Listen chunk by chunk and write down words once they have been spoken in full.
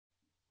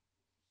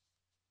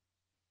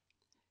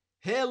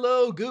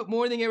Hello, good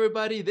morning,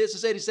 everybody. This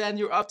is Eddie San,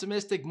 your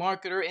optimistic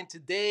marketer, and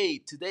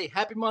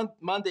happy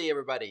Monday,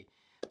 everybody.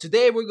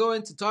 Today, we're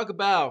going to talk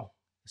about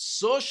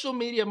social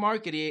media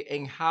marketing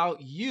and how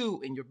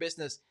you and your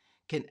business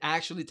can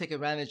actually take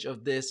advantage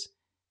of this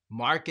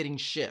marketing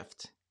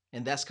shift,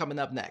 and that's coming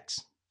up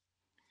next.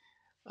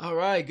 All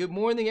right, good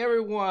morning,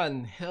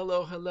 everyone.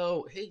 Hello,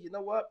 hello. Hey, you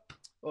know what?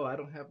 Oh, I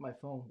don't have my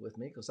phone with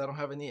me because I don't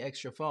have any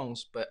extra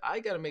phones, but I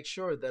got to make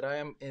sure that I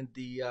am in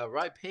the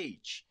right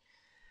page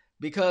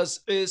because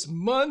it's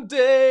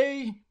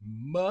Monday.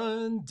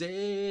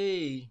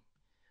 Monday.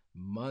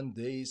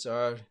 Mondays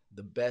are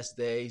the best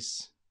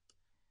days.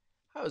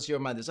 How's your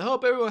Mondays? I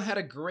hope everyone had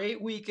a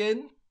great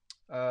weekend.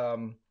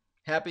 Um,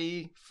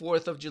 Happy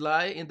 4th of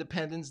July,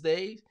 Independence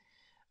Day.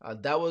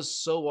 That was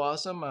so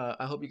awesome. I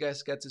hope you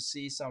guys got to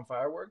see some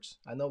fireworks.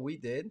 I know we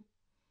did.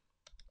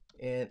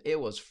 And it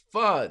was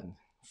fun.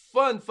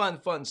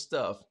 Fun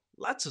stuff.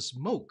 Lots of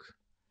smoke.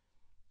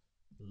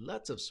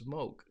 Lots of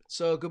smoke.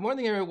 So, good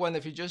morning, everyone.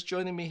 If you're just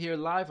joining me here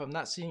live, I'm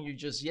not seeing you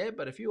just yet,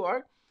 but if you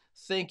are,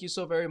 thank you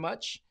so very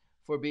much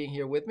for being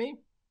here with me.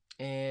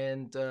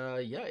 And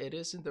yeah, it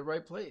is in the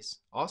right place.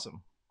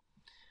 Awesome.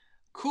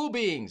 Cool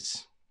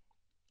beings.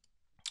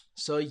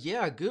 So,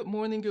 yeah, good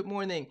morning. Good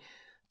morning.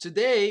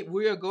 Today,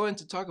 we are going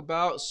to talk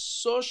about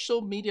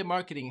social media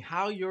marketing,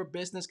 how your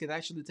business can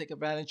actually take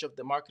advantage of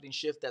the marketing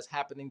shift that's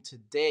happening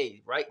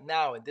today, right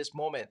now, in this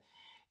moment.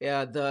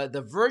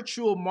 The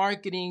virtual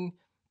marketing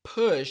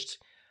pushed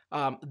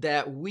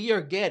that we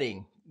are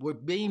getting, we're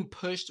being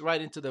pushed right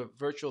into the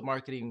virtual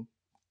marketing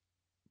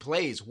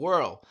plays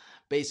world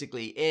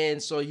basically,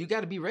 and so you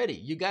got to be ready.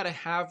 You got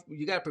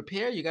to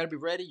prepare, you got to be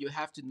ready. You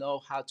have to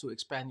know how to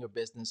expand your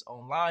business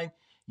online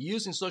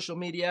using social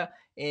media,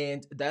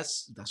 and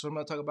that's what I'm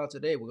going to talk about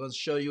today. We're going to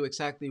show you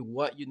exactly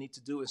what you need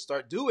to do and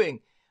start doing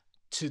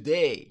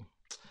today.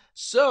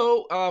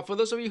 So for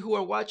those of you who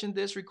are watching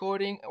this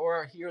recording or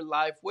are here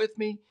live with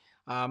me,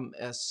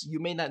 as you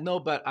may not know,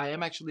 but I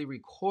am actually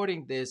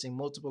recording this in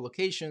multiple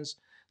locations.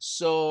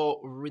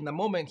 So in a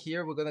moment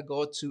here, we're gonna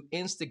go to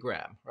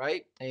Instagram,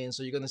 right? And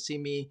so you're gonna see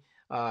me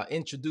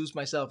introduce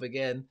myself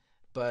again.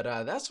 But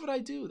that's what I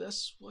do.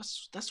 That's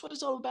what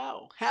it's all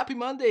about. Happy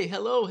Monday.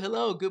 Hello,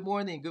 hello. Good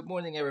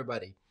morning,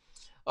 everybody.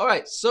 All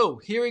right, so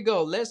here we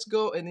go. Let's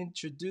go and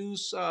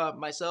introduce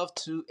myself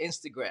to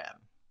Instagram.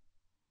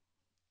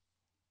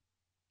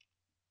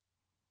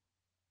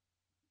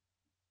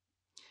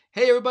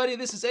 Hey everybody,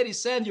 this is Eddie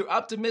San, your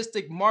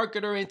optimistic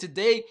marketer, and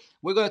today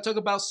we're going to talk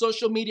about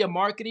social media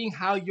marketing,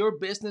 how your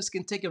business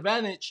can take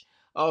advantage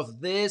of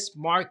this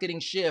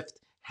marketing shift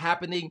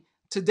happening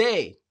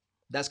today.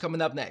 That's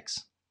coming up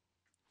next.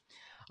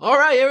 All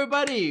right,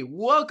 everybody,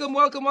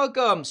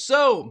 welcome.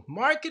 So,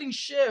 marketing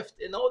shift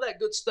and all that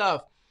good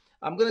stuff.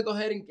 I'm going to go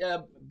ahead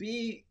and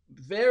be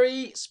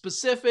very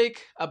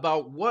specific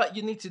about what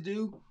you need to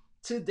do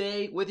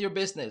today with your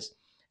business.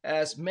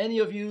 As many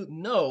of you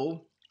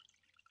know,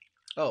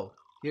 oh,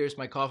 here's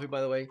my coffee,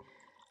 by the way.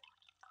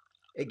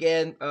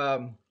 Again,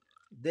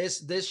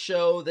 this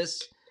show,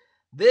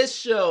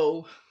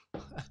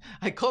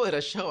 I call it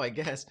a show, I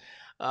guess.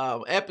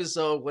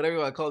 Episode, whatever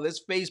you want to call it,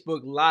 this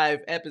Facebook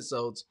Live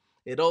episodes.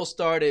 It all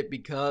started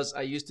because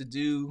I used to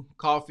do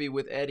coffee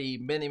with Eddie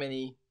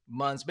many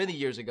months, many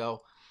years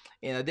ago,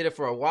 and I did it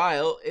for a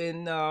while,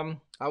 and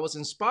I was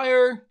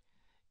inspired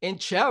and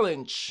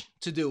challenged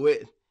to do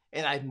it,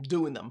 and I'm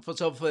doing them.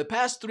 So for the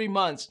past 3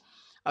 months,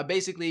 I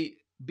basically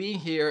being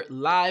here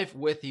live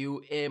with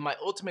you, and my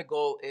ultimate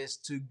goal is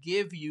to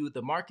give you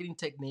the marketing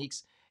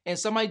techniques and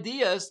some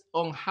ideas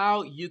on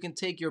how you can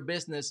take your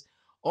business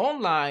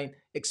online,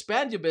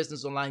 expand your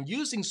business online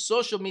using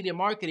social media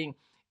marketing,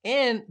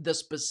 and the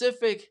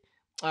specific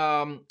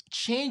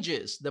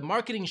changes, the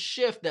marketing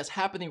shift that's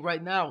happening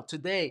right now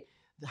today,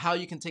 how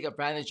you can take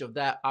advantage of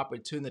that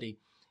opportunity.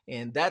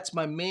 And that's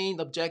my main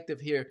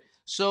objective here.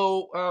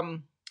 So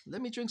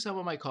let me drink some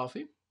of my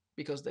coffee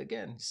because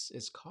again,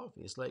 it's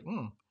coffee. It's like,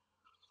 oh,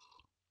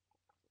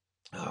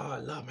 I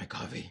love my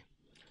coffee.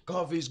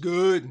 Coffee's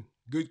good.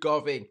 Good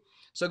coffee.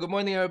 So, good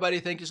morning, everybody.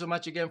 Thank you so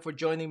much again for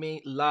joining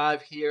me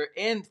live here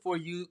and for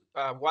you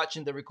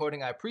watching the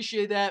recording. I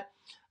appreciate that.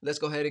 Let's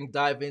go ahead and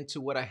dive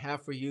into what I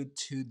have for you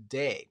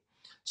today.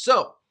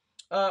 So,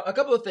 a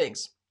couple of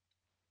things.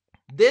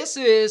 This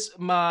is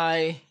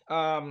my,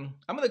 I'm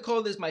going to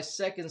call this my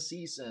second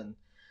season.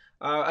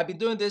 I've been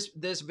doing this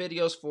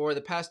videos for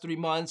the past 3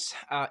 months,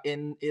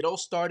 and it all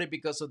started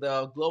because of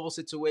the global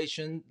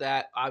situation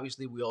that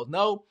obviously we all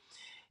know,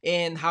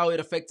 and how it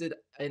affected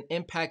and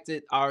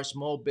impacted our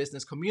small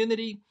business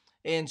community.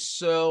 And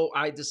so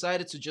I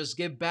decided to just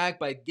give back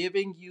by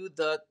giving you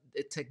the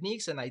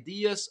techniques and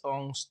ideas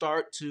on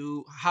start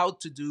to how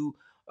to do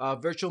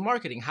virtual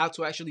marketing, how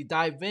to actually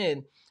dive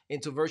in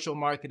into virtual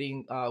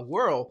marketing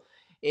world,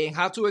 and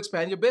how to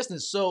expand your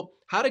business. So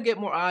how to get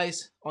more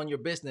eyes on your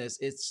business.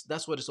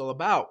 That's what it's all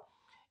about.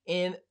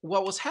 And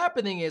what was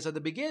happening is at the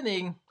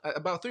beginning,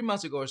 about 3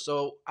 months ago or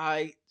so,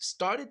 I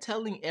started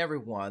telling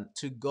everyone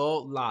to go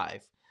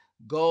live,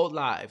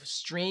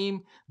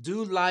 stream,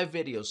 do live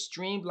videos,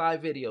 stream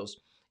live videos.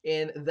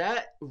 And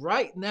that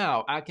right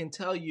now, I can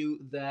tell you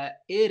that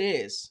it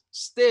is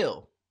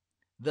still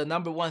the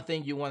number one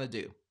thing you want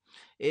to do.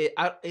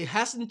 It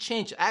hasn't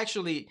changed.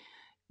 Actually,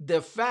 the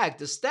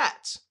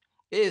stats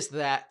is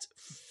that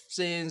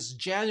since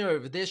January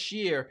of this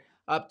year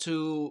up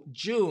to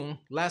June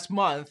last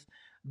month,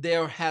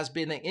 there has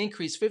been an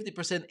increase,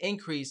 50%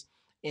 increase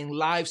in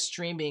live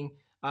streaming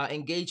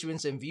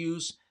engagements and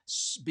views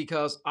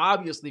because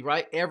obviously,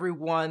 right,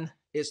 everyone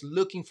is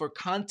looking for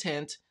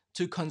content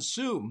to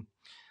consume.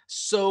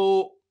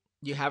 So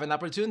you have an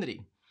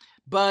opportunity.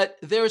 But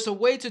there's a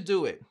way to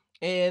do it.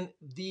 And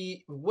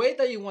the way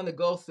that you want to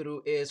go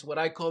through is what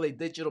I call a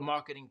digital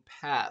marketing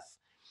path.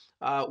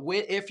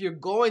 If you're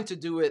going to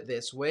do it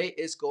this way,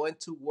 it's going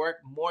to work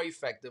more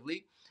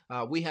effectively.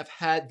 We have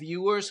had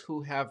viewers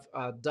who have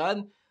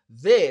done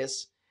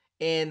this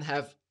and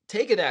have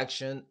taken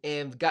action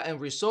and gotten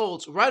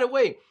results right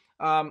away.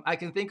 I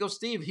can think of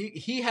Steve.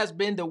 He has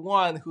been the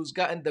one who's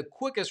gotten the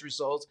quickest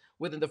results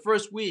within the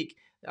first week.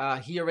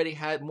 He already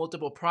had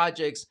multiple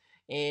projects,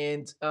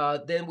 and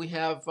then we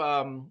have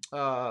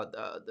what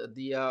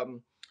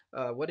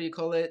do you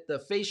call it? The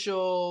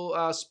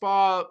facial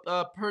spa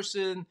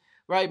person,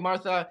 right,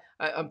 Martha?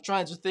 I'm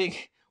trying to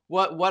think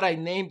what I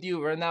named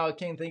you right now. I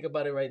can't think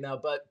about it right now,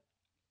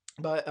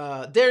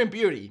 but Daring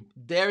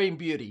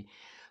Beauty.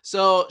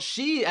 So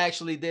she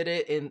actually did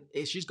it, and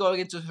she's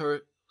going into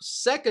her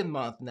second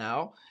month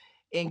now.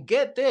 And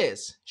get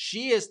this,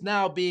 she is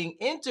now being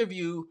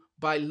interviewed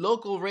by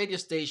local radio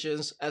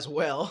stations as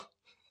well.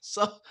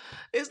 So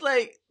it's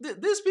like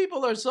these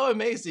people are so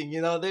amazing.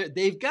 You know,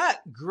 they've got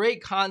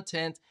great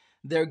content.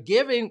 They're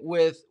giving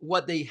with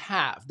what they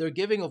have. They're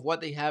giving of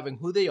what they have and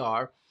who they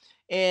are,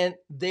 and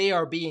they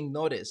are being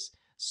noticed.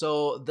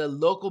 So the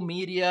local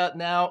media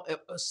now,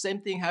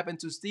 same thing happened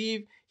to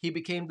Steve. He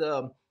became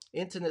the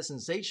internet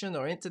sensation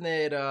or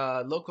internet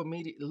local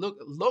media,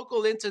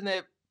 local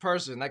internet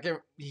person. I can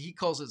He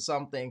calls it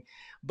something,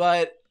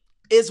 but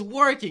it's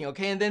working.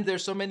 Okay, and then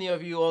there's so many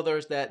of you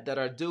others that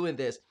are doing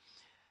this.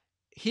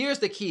 Here's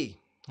the key.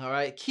 All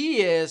right,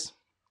 key is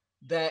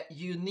that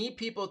you need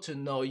people to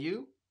know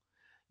you.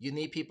 You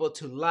need people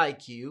to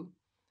like you,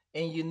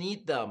 and you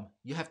need them.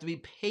 You have to be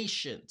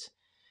patient.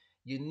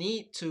 You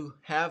need to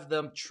have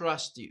them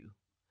trust you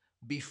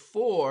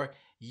before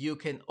you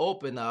can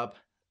open up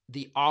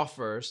the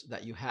offers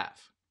that you have.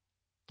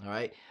 All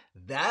right.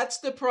 That's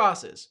the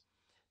process.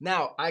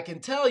 Now, I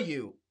can tell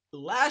you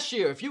last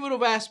year, if you would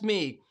have asked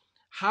me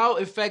how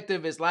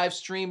effective is live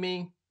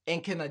streaming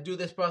and can I do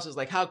this process,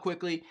 like how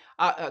quickly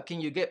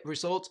can you get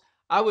results,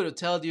 I would have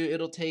told you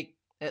it'll take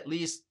at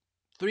least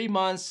 3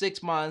 months,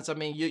 6 months. I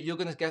mean, you're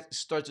going to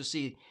start to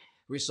see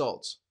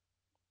results.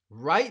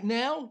 Right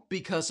now,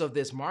 because of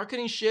this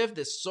marketing shift,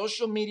 this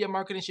social media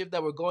marketing shift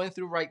that we're going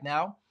through right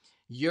now,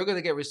 you're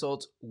gonna get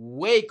results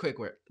way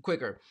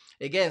quicker.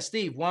 Again,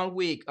 Steve, 1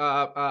 week,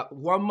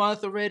 1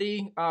 month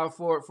already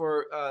for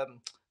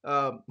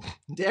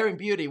Daring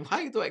Beauty.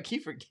 Why do I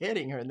keep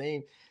forgetting her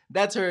name?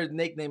 That's her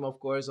nickname, of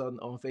course, on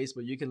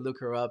Facebook. You can look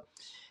her up.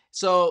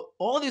 So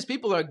all these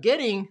people are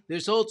getting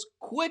results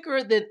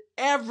quicker than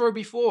ever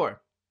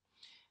before.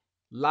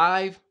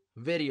 Live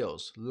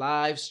videos,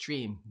 live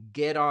stream,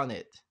 get on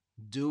it.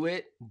 Do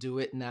it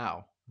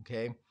now.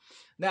 Okay.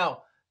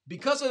 Now,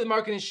 because of the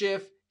marketing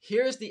shift,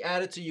 here's the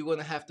attitude you're going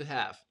to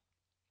have.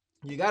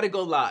 You got to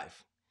go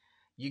live.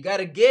 You got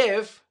to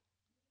give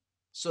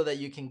so that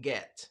you can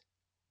get.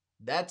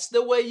 That's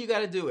the way you got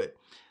to do it.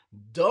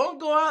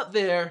 Don't go out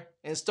there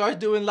and start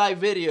doing live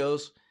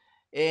videos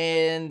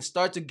and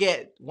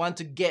want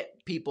to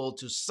get people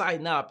to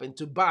sign up and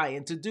to buy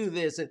and to do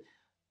this. And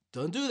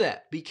don't do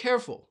that. Be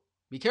careful.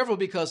 Be careful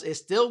because it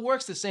still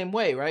works the same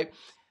way, right?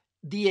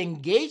 The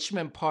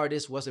engagement part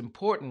is what's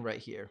important right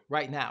here,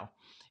 right now.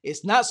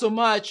 It's not so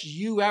much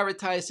you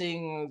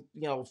advertising,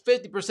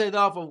 50%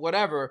 off of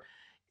whatever.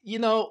 You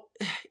know,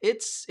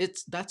 it's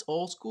that's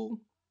old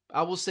school.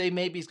 I will say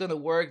maybe it's gonna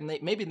work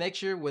maybe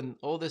next year when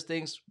all these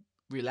things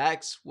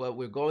relax what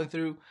we're going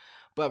through.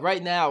 But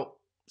right now,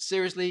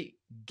 seriously,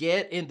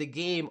 get in the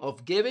game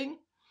of giving,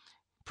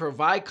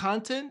 provide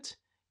content,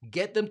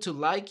 get them to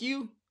like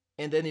you,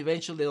 and then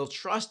eventually they'll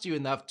trust you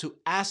enough to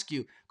ask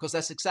you, because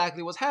that's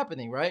exactly what's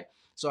happening, right?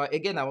 So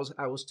again, I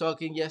was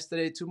talking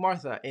yesterday to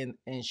Martha, and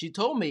she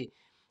told me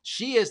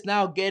she is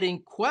now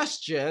getting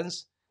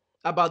questions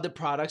about the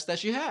products that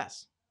she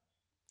has.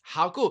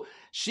 How cool.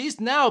 She's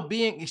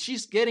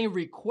getting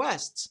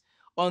requests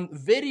on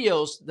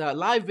videos. The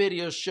live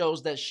videos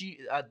shows that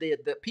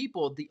the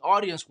people, the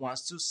audience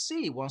wants to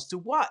see, wants to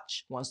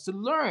watch, wants to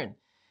learn.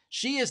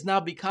 She is now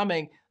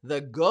becoming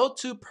the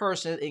go-to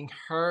person in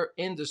her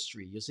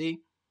industry, you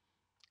see?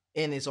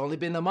 And it's only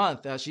been a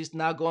month. She's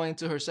now going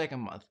to her second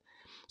month.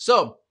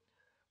 So,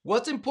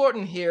 what's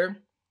important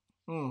here?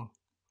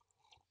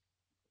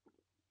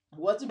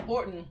 What's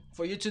important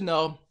for you to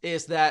know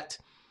is that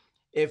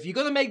if you're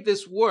going to make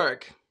this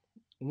work,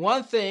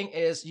 one thing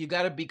is you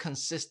got to be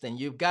consistent.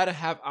 You've got to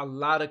have a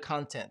lot of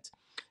content.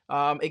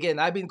 Again,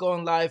 I've been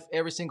going live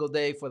every single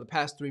day for the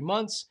past 3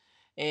 months.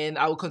 and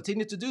I will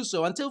continue to do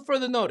so until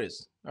further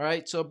notice. All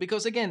right. So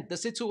because again, the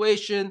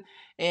situation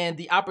and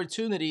the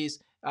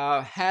opportunities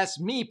has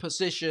me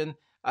positioned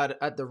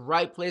at the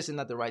right place and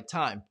at the right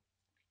time,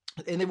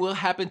 and it will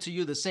happen to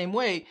you the same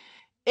way,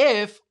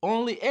 if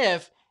only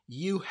if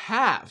you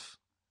have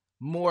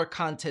more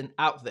content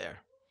out there.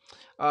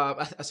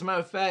 As a matter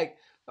of fact,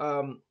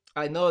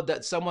 I know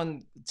that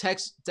someone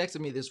texted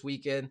me this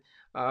weekend,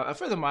 a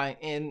friend of mine,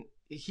 and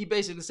he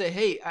basically said,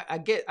 "Hey,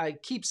 I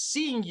keep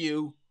seeing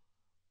you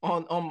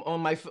on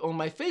my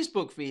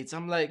Facebook feeds."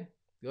 I'm like,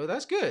 "Yo,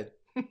 that's good.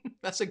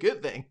 That's a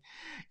good thing,"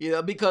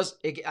 because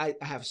I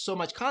have so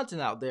much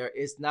content out there.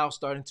 It's now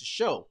starting to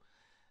show.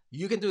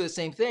 You can do the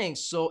same thing.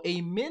 So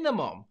a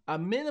minimum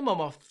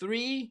of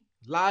 3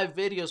 live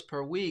videos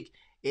per week.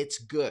 It's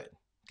good.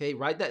 Okay,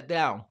 write that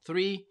down.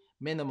 3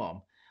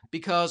 minimum.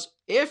 Because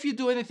if you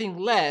do anything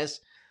less,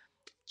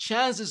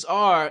 chances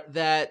are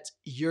that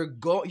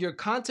your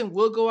content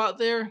will go out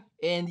there,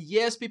 and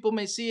yes, people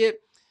may see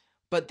it,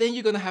 but then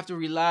you're gonna have to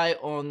rely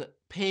on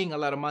paying a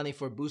lot of money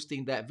for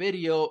boosting that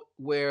video,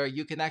 where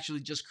you can actually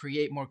just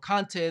create more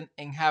content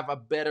and have a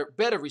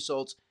better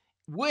results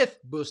with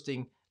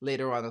boosting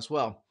later on as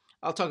well.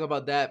 I'll talk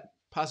about that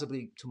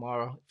possibly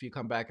tomorrow. If you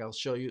come back, I'll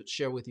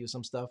share with you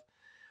some stuff.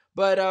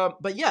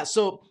 But yeah,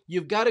 so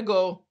you've got to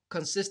go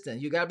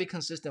consistent. You got to be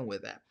consistent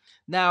with that.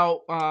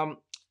 Now,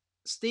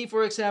 Steve,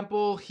 for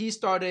example, he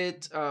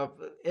started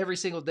every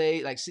single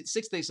day, like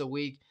 6 days a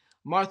week.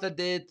 Martha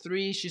did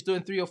 3. She's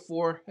doing 3 or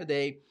 4 a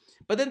day.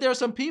 But then there are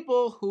some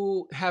people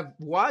who have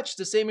watched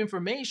the same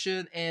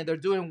information and they're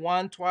doing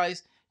 1,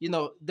 twice.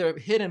 They're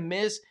hit and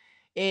miss,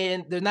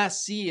 and they're not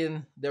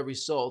seeing the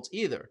results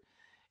either.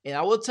 And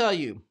I will tell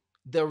you,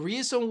 the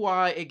reason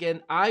why,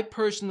 again, I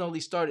personally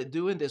started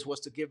doing this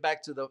was to give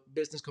back to the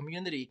business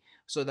community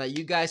so that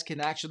you guys can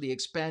actually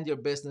expand your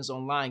business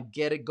online,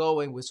 get it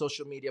going with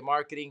social media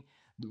marketing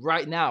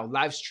right now,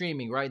 live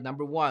streaming, right?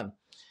 Number one.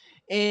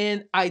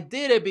 And I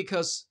did it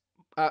because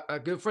a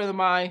good friend of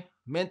mine,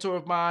 mentor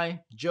of mine,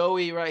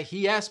 Joey, right?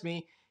 He asked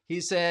me,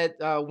 he said,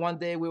 one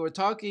day we were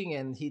talking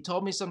and he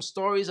told me some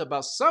stories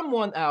about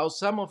someone else,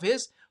 some of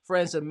his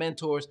friends and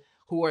mentors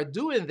who are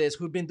doing this,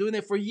 who've been doing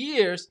it for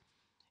years.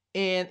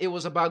 And it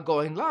was about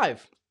going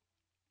live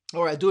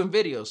or doing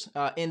videos.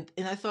 And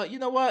I thought, you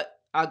know what?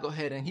 I'll go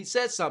ahead. And he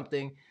said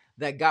something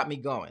that got me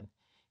going.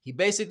 He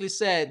basically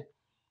said,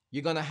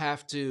 you're going to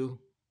have to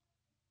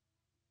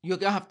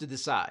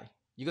decide.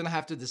 You're going to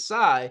have to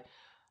decide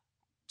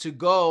to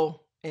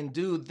go and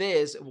do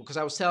this, because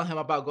I was telling him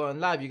about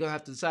going live. You're going to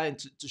have to decide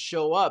to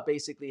show up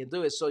basically and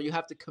do it. So you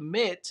have to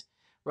commit,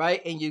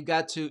 right? And you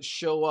got to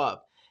show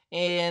up.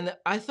 And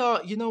I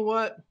thought, you know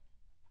what?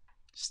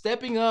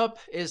 Stepping up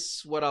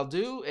is what I'll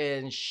do,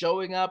 and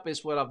showing up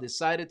is what I've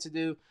decided to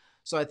do.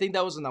 So I think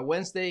that was on a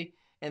Wednesday.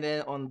 And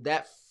then on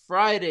that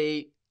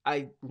Friday,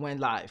 I went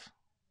live.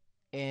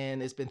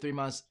 And it's been 3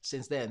 months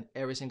since then,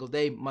 every single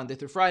day, Monday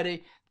through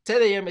Friday,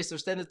 10 a.m. Eastern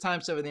Standard Time,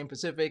 7 a.m.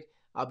 Pacific.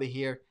 I'll be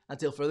here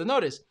until further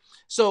notice.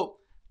 So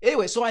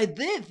anyway, so I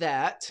did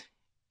that,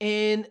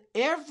 and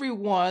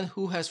everyone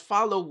who has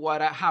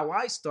followed how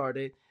I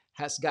started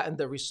has gotten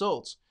the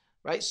results,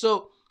 right?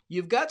 So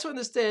you've got to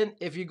understand,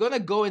 if you're going to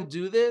go and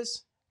do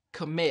this,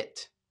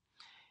 commit.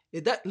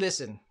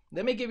 Listen,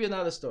 let me give you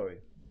another story.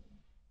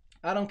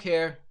 I don't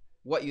care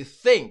what you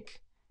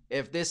think,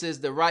 if this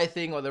is the right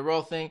thing or the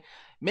wrong thing.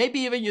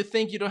 Maybe even you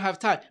think you don't have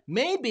time.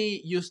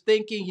 Maybe you're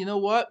thinking, you know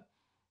what?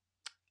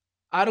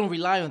 I don't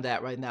rely on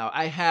that right now.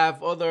 I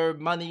have other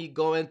money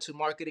going to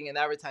marketing and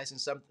advertising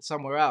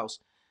somewhere else.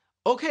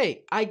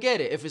 Okay, I get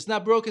it. If it's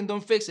not broken,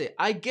 don't fix it.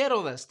 I get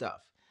all that stuff.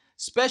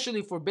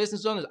 Especially for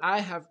business owners.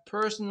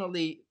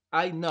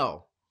 I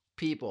know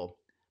people,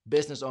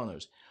 business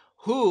owners,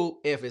 who,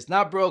 if it's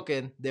not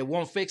broken, they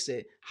won't fix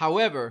it.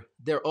 However,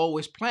 they're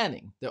always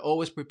planning. They're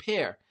always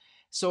prepared.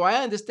 So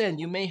I understand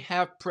you may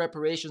have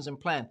preparations and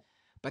plan.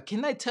 But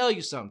can I tell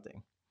you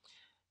something?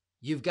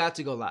 You've got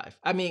to go live.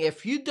 I mean,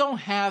 if you don't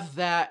have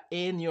that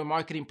in your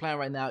marketing plan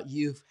right now,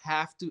 you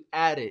have to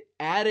add it.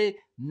 Add it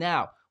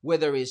now.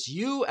 Whether it's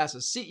you as a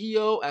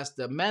CEO, as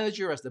the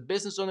manager, as the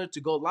business owner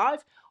to go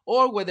live,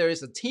 or whether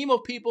it's a team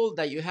of people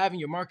that you have in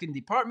your marketing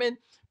department,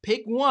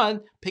 pick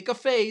a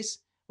face,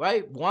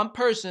 right? One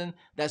person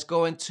that's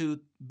going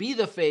to be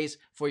the face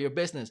for your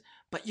business.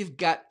 But you've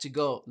got to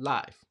go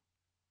live.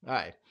 All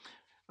right.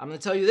 I'm going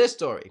to tell you this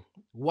story.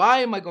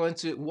 Why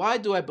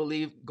do I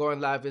believe going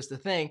live is the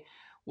thing?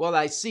 Well,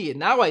 I see it.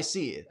 Now I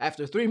see it.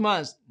 After 3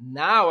 months,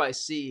 now I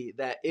see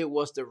that it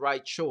was the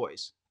right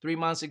choice. 3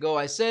 months ago,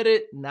 I said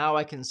it. Now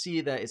I can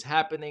see that it's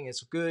happening.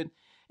 It's good.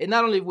 And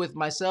not only with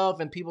myself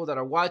and people that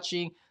are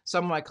watching,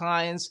 some of my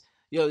clients,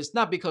 it's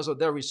not because of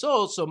their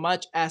results so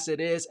much as it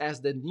is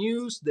as the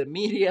news, the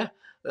media,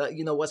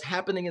 what's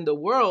happening in the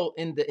world,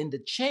 in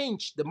the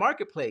change, the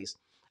marketplace.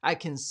 I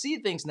can see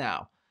things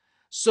now.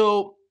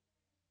 So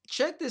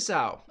check this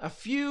out. A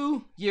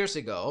few years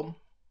ago,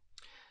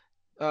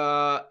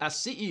 a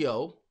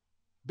CEO,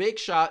 big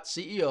shot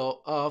CEO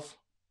of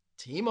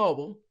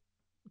T-Mobile,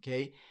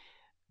 okay,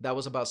 that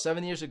was about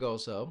 7 years ago or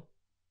so.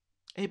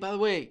 Hey, by the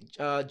way,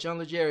 John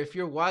Legere, if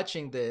you're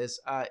watching this,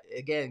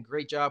 again,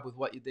 great job with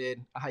what you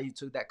did, how you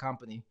took that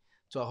company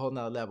to a whole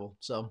nother level.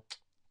 So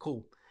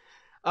cool.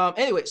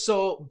 Anyway,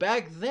 so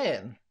back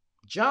then,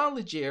 John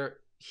Legere,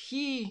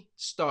 he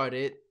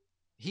started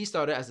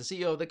as the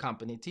CEO of the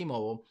company,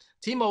 T-Mobile.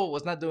 T-Mobile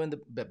was not doing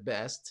the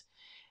best,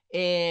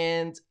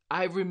 and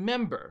I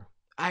remember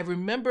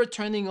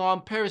turning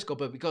on Periscope,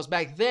 but because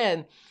back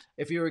then,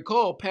 if you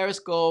recall,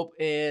 Periscope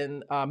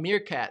and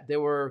Meerkat, they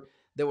were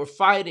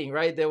fighting,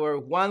 right? They were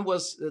one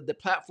was the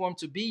platform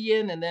to be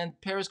in, and then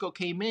Periscope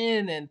came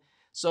in, and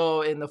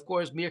so and of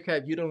course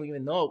Meerkat. You don't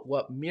even know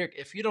what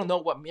if you don't know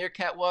what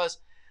Meerkat was,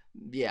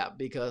 yeah,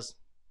 because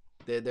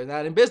they're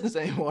not in business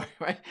anymore,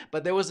 right?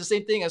 But there was the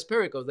same thing as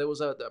Periscope. There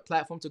was a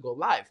platform to go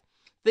live.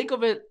 Think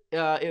of it,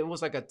 it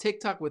was like a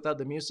TikTok without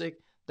the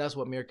music. That's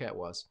what Meerkat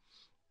was.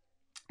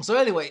 So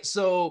anyway,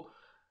 so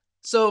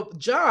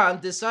John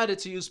decided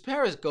to use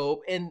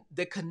Periscope, and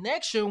the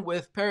connection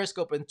with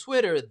Periscope and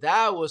Twitter,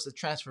 that was the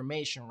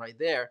transformation right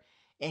there.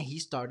 And he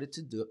started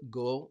to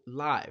go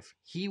live.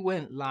 He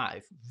went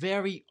live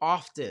very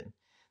often.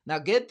 Now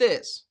get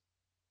this.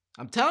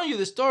 I'm telling you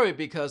the story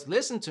because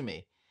listen to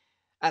me.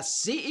 As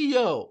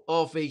CEO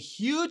of a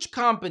huge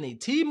company,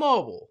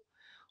 T-Mobile,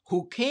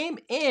 who came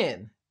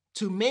in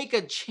to make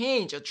a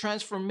change, a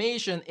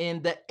transformation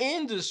in the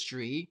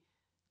industry,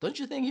 don't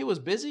you think he was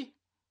busy?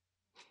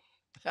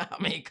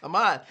 I mean, come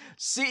on,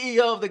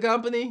 CEO of the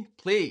company,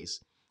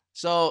 please.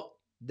 So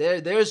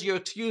there's your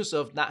excuse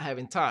of not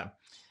having time.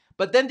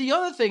 But then the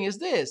other thing is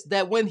this: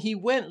 that when he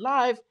went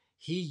live,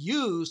 he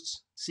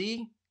used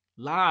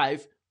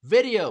live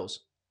videos,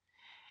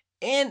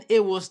 and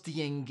it was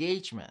the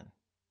engagement.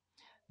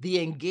 The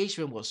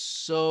engagement was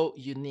so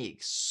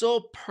unique,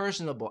 so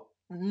personable.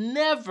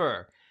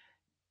 Never.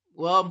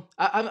 Well,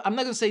 I'm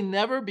not gonna say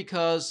never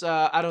because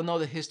I don't know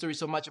the history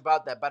so much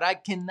about that, but I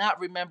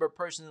cannot remember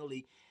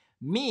personally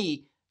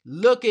me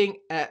looking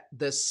at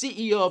the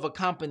CEO of a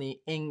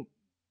company and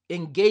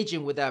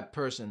engaging with that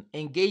person,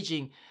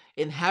 engaging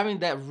and having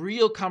that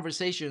real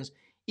conversations,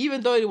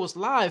 even though it was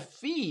live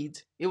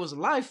feed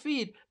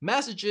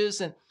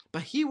messages, and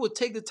but he would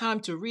take the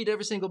time to read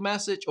every single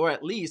message, or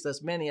at least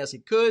as many as he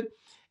could.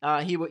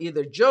 He would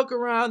either joke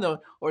around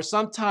or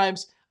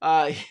sometimes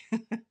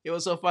it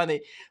was so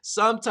funny.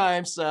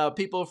 Sometimes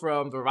people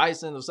from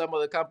Verizon or some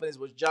other companies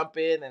would jump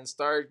in and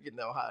start, you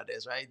know how it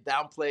is, right?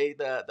 Downplay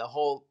the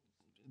whole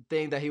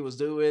thing that he was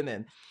doing,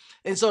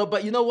 and so,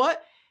 but you know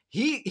what?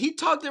 He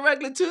talked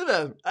directly to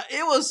them.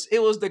 It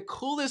was the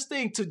coolest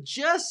thing to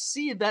just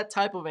see that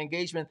type of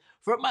engagement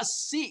from a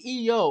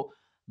CEO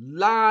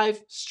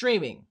live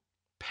streaming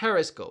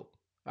Periscope.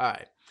 All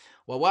right.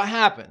 Well, what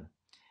happened?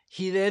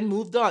 He then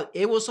moved on.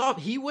 It was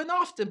off. He went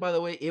often, by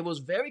the way. It was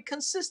very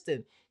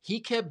consistent. He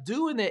kept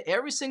doing it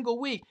every single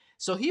week.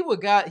 So he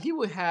would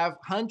have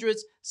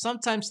hundreds,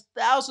 sometimes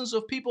thousands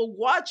of people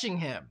watching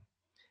him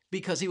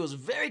because he was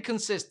very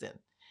consistent.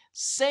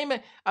 Same,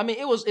 I mean,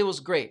 it was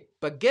great.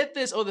 But get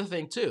this other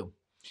thing too.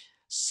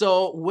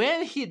 So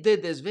when he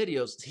did these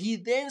videos, he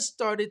then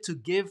started to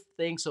give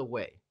things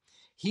away.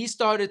 He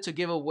started to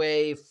give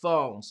away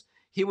phones.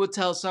 He would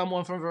tell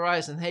someone from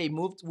Verizon, "Hey,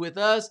 move with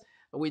us.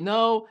 We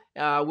know.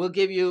 We'll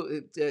give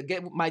you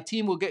get my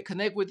team will get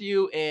connect with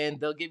you, and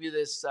they'll give you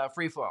this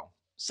free phone."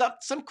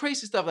 Some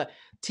crazy stuff like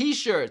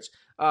T-shirts.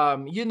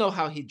 You know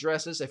how he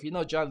dresses. If you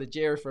know John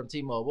Legere from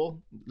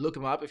T-Mobile, look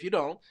him up. If you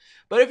don't,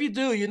 but if you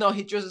do, you know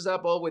he dresses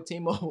up all with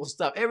T-Mobile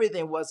stuff.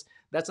 Everything was.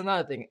 That's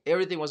another thing.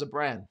 Everything was a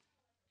brand.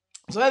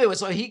 So anyway,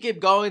 so he kept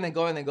going and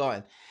going and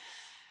going.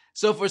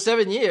 So for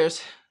 7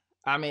 years,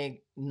 I mean,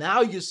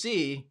 now you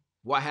see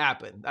what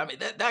happened. I mean,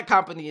 that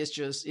company is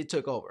just it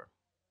took over.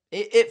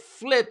 It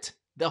flipped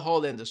the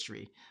whole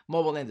industry,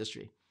 mobile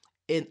industry.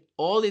 And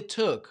all it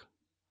took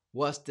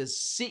was the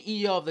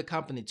CEO of the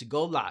company to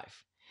go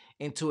live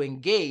and to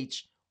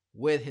engage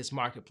with his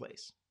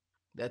marketplace.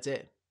 That's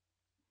it.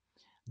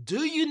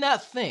 Do you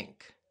not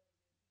think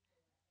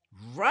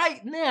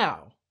right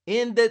now,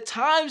 in the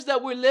times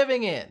that we're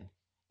living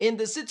in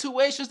the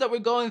situations that we're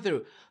going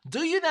through,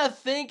 do you not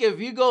think if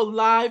you go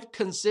live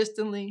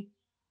consistently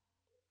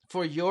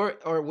for your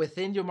or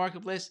within your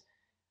marketplace,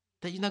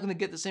 that you're not going to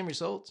get the same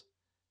results?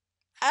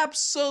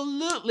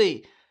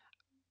 Absolutely.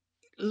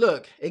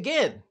 Look,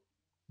 again,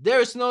 there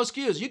is no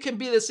excuse. You can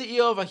be the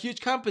CEO of a huge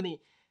company.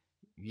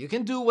 You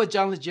can do what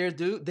John Legere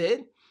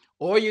did,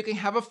 or you can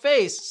have a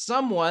face,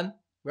 someone,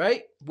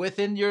 right,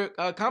 within your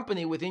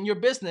company, within your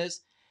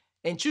business,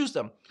 and choose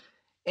them.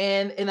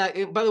 And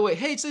by the way,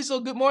 hey Cecil,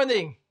 good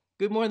morning.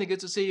 Good morning. Good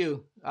to see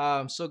you.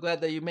 So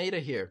glad that you made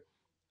it here.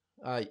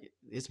 Uh,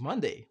 it's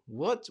Monday.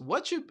 What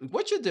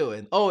you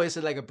doing? Oh, is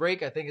it like a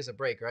break? I think it's a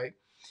break, right?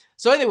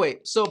 So anyway,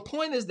 so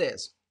point is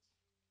this.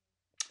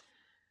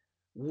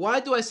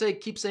 Why do I say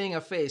keep saying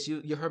a face?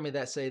 You heard me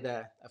say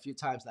that a few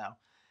times now.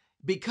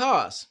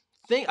 Because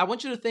I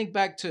want you to think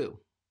back to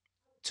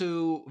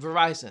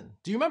Verizon.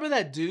 Do you remember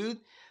that dude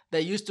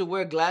that used to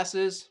wear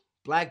glasses,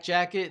 black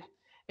jacket,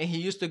 and he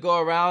used to go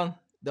around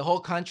the whole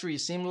country, it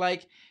seemed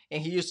like,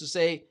 and he used to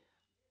say,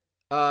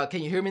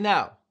 "Can you hear me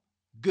now?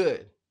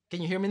 Good.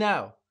 Can you hear me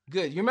now?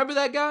 Good. You remember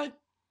that guy?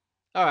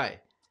 All right.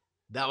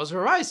 That was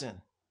Verizon,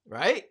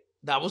 right?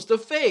 That was the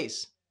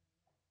face.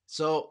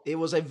 So it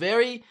was a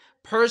very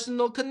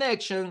personal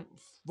connection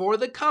for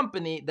the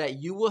company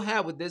that you will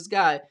have with this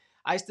guy.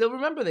 I still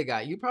remember the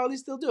guy. You probably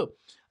still do.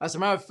 As a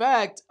matter of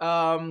fact,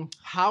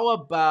 how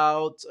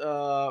about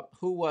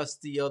who was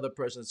the other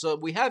person? So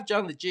we have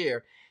John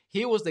Legere.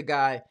 He was the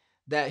guy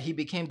that he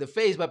became the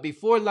face. But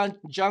before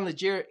John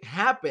Legere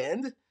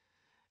happened,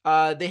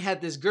 they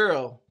had this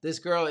girl,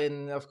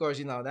 and of course,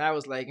 that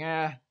was like,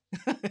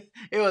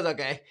 it was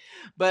okay,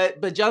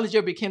 but John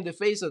Legere became the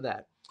face of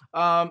that.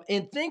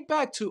 And think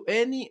back to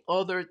any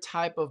other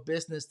type of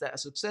business, that a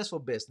successful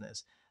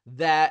business,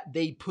 that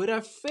they put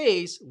a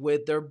face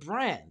with their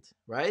brand,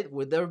 right,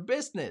 with their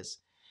business.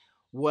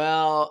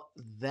 Well,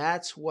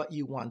 that's what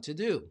you want to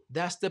do.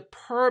 That's the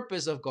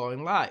purpose of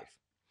going live.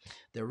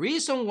 The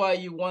reason why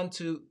you want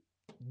to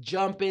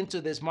jump into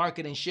this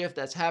marketing shift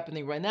that's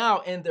happening right now,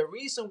 and the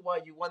reason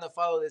why you want to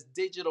follow this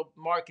digital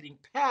marketing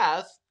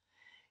path,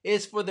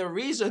 is for the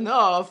reason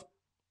of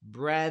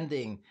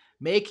branding,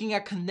 making a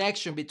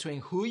connection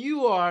between who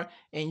you are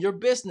and your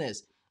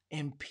business.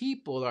 And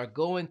people are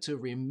going to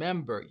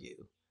remember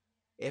you.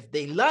 If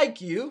they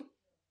like you,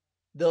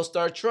 they'll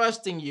start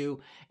trusting you,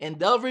 and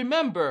they'll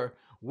remember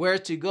where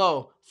to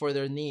go for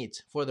their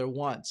needs, for their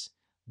wants.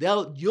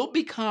 You'll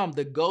become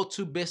the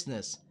go-to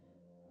business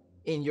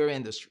in your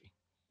industry.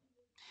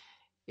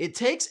 It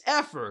takes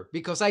effort,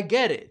 because I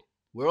get it.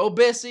 We're all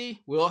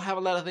busy. We all have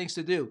a lot of things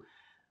to do.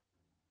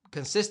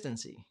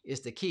 Consistency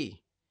is the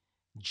key.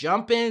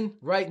 Jump in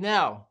right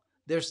now.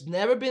 There's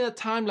never been a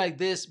time like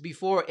this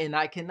before, and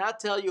I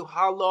cannot tell you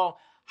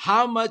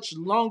how much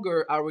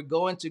longer are we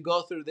going to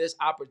go through this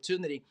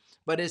opportunity.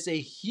 But it's a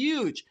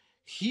huge,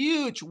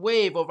 huge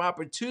wave of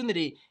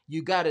opportunity.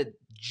 You got to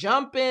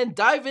jump in,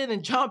 dive in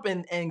and jump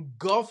in and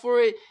go for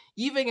it.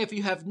 Even if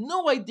you have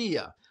no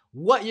idea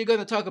what you're going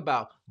to talk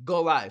about,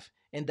 go live.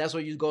 And that's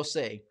what you go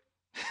say.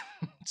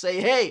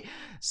 Say, hey,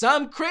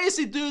 some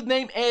crazy dude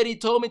named Eddie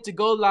told me to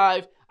go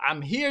live.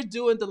 I'm here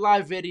doing the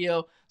live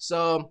video.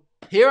 So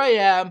here I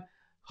am.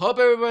 Hope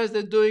everybody's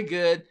doing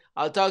good.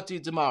 I'll talk to you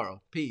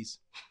tomorrow. Peace.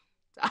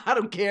 I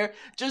don't care.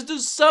 Just do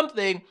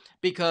something,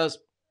 because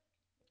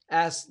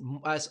as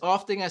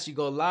often as you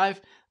go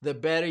live, the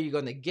better you're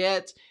going to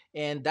get.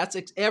 And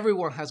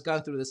everyone has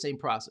gone through the same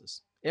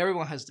process.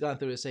 Everyone has gone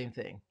through the same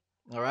thing.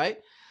 All right.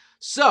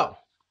 So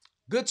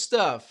good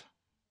stuff.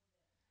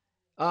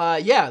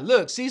 Yeah,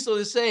 look, Cecil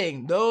is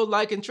saying no,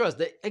 like, and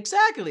trust.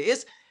 Exactly.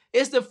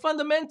 It's the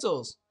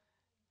fundamentals.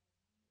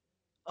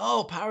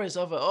 Oh, power is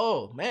over.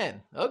 Oh,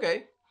 man.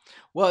 Okay.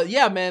 Well,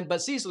 yeah, man.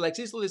 But Cecil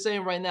is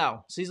saying right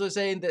now, Cecil is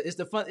saying that it's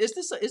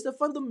the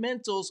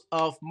fundamentals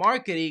of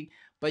marketing,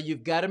 but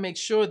you've got to make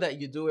sure that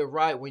you do it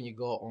right when you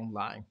go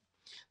online.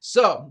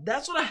 So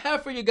that's what I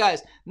have for you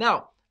guys.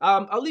 Now,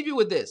 I'll leave you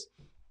with this.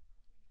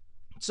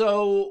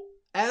 So,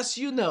 as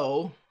you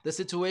know, the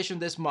situation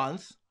this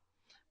month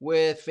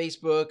with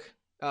Facebook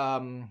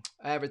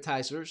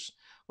advertisers,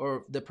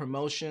 or the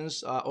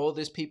promotions, all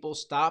these people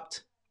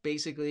stopped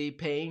basically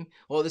paying.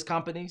 All these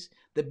companies,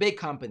 the big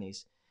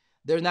companies,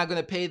 they're not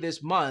going to pay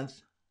this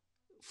month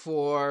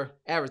for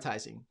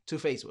advertising to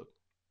Facebook.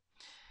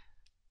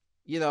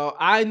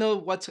 I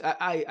know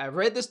I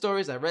read the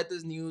stories, I read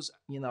this news.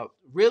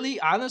 Really,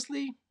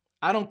 honestly,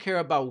 I don't care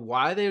about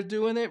why they're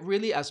doing it,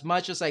 really, as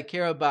much as I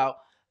care about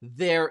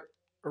their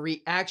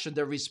reaction,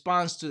 their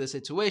response to the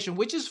situation,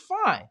 which is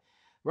fine,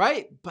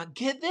 right? But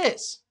get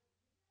this.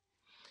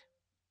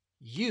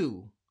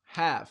 You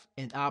have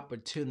an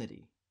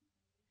opportunity.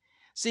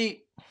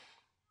 See,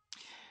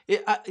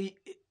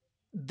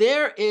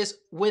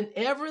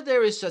 whenever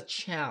there's a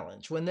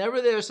challenge,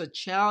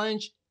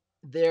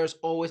 there's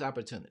always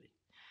opportunity.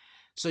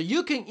 So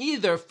you can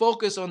either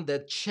focus on the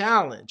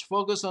challenge,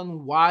 focus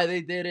on why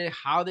they did it,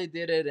 how they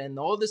did it, and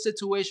all the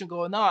situation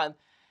going on,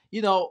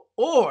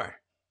 or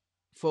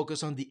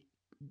focus on the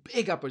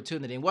big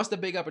opportunity. And what's the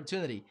big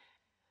opportunity?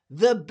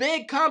 The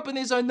big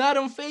companies are not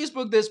on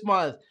Facebook this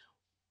month.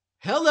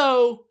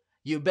 Hello,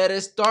 you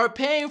better start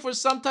paying for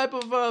some type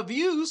of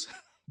views.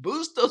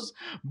 Boost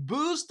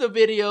the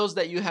videos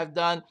that you have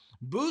done.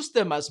 Boost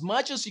them as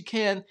much as you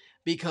can,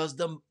 because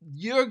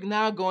you're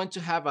now going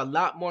to have a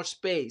lot more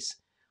space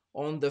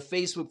on the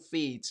Facebook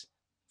feeds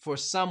for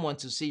someone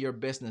to see your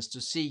business,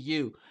 to see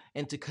you,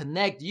 and to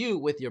connect you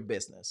with your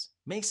business.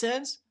 Make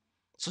sense?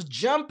 So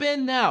jump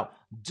in now.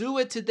 Do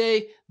it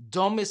today.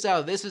 Don't miss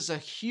out. This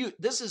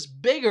is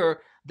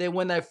bigger than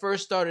when I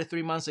first started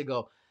 3 months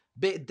ago.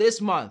 This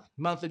month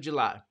of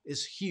July,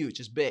 is huge.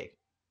 It's big.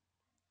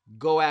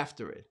 Go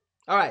after it.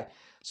 All right.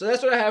 So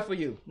that's what I have for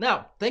you.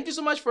 Now, thank you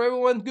so much for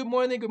everyone. Good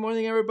morning. Good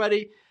morning,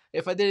 everybody.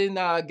 If I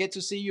didn't get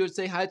to see you or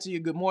say hi to you,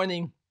 good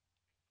morning.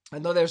 I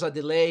know there's a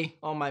delay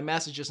on my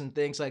messages and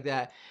things like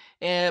that.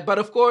 But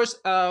of course,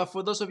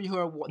 for those of you who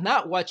are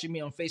not watching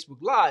me on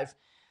Facebook Live,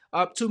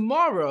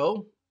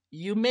 tomorrow,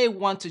 you may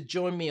want to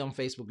join me on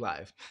Facebook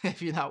Live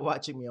if you're not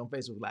watching me on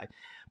Facebook Live.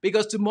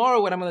 Because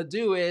tomorrow what I'm going to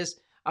do is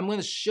I'm going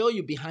to show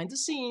you behind the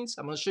scenes.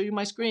 I'm going to show you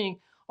my screen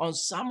on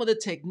some of the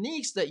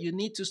techniques that you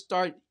need to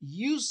start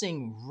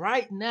using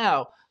right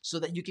now so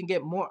that you can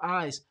get more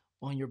eyes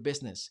on your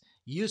business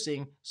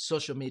using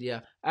social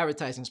media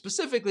advertising.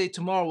 Specifically,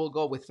 tomorrow we'll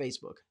go with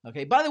Facebook.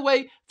 Okay. By the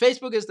way,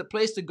 Facebook is the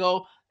place to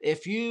go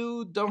if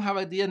you don't have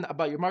an idea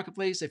about your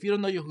marketplace. If you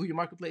don't know who your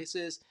marketplace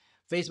is,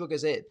 Facebook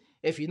is it.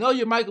 If you know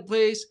your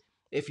marketplace,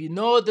 if you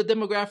know the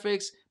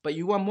demographics, but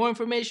you want more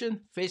information,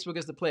 Facebook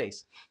is the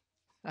place.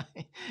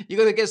 You're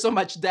going to get so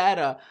much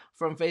data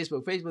from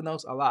Facebook. Facebook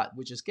knows a lot,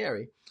 which is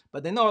scary,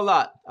 but they know a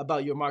lot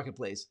about your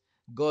marketplace.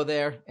 Go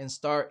there and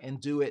start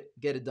and do it.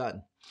 Get it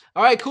done.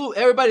 All right, cool.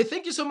 Everybody,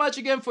 thank you so much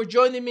again for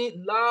joining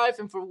me live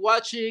and for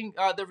watching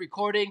the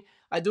recording.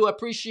 I do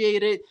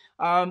appreciate it.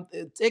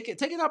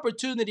 Take an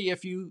opportunity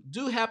if you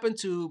do happen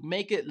to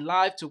make it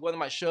live to one of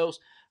my shows.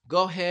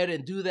 Go ahead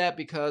and do that,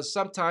 because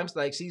sometimes,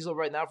 like Cecil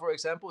right now, for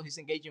example, he's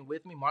engaging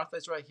with me.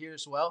 Martha's right here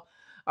as well.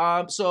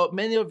 So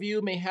many of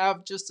you may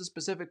have just a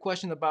specific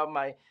question about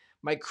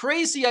my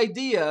crazy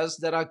ideas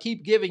that I'll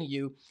keep giving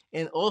you,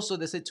 and also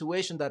the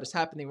situation that is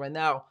happening right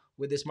now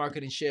with this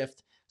marketing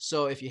shift.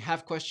 So if you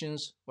have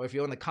questions or if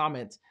you want to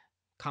comment,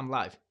 come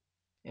live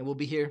and we'll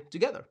be here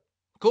together.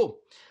 Cool.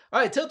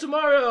 All right, till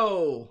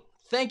tomorrow.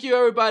 Thank you,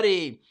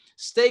 everybody.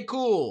 Stay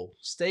cool,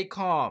 stay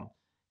calm,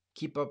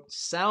 keep a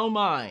sound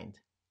mind.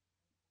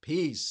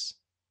 Peace.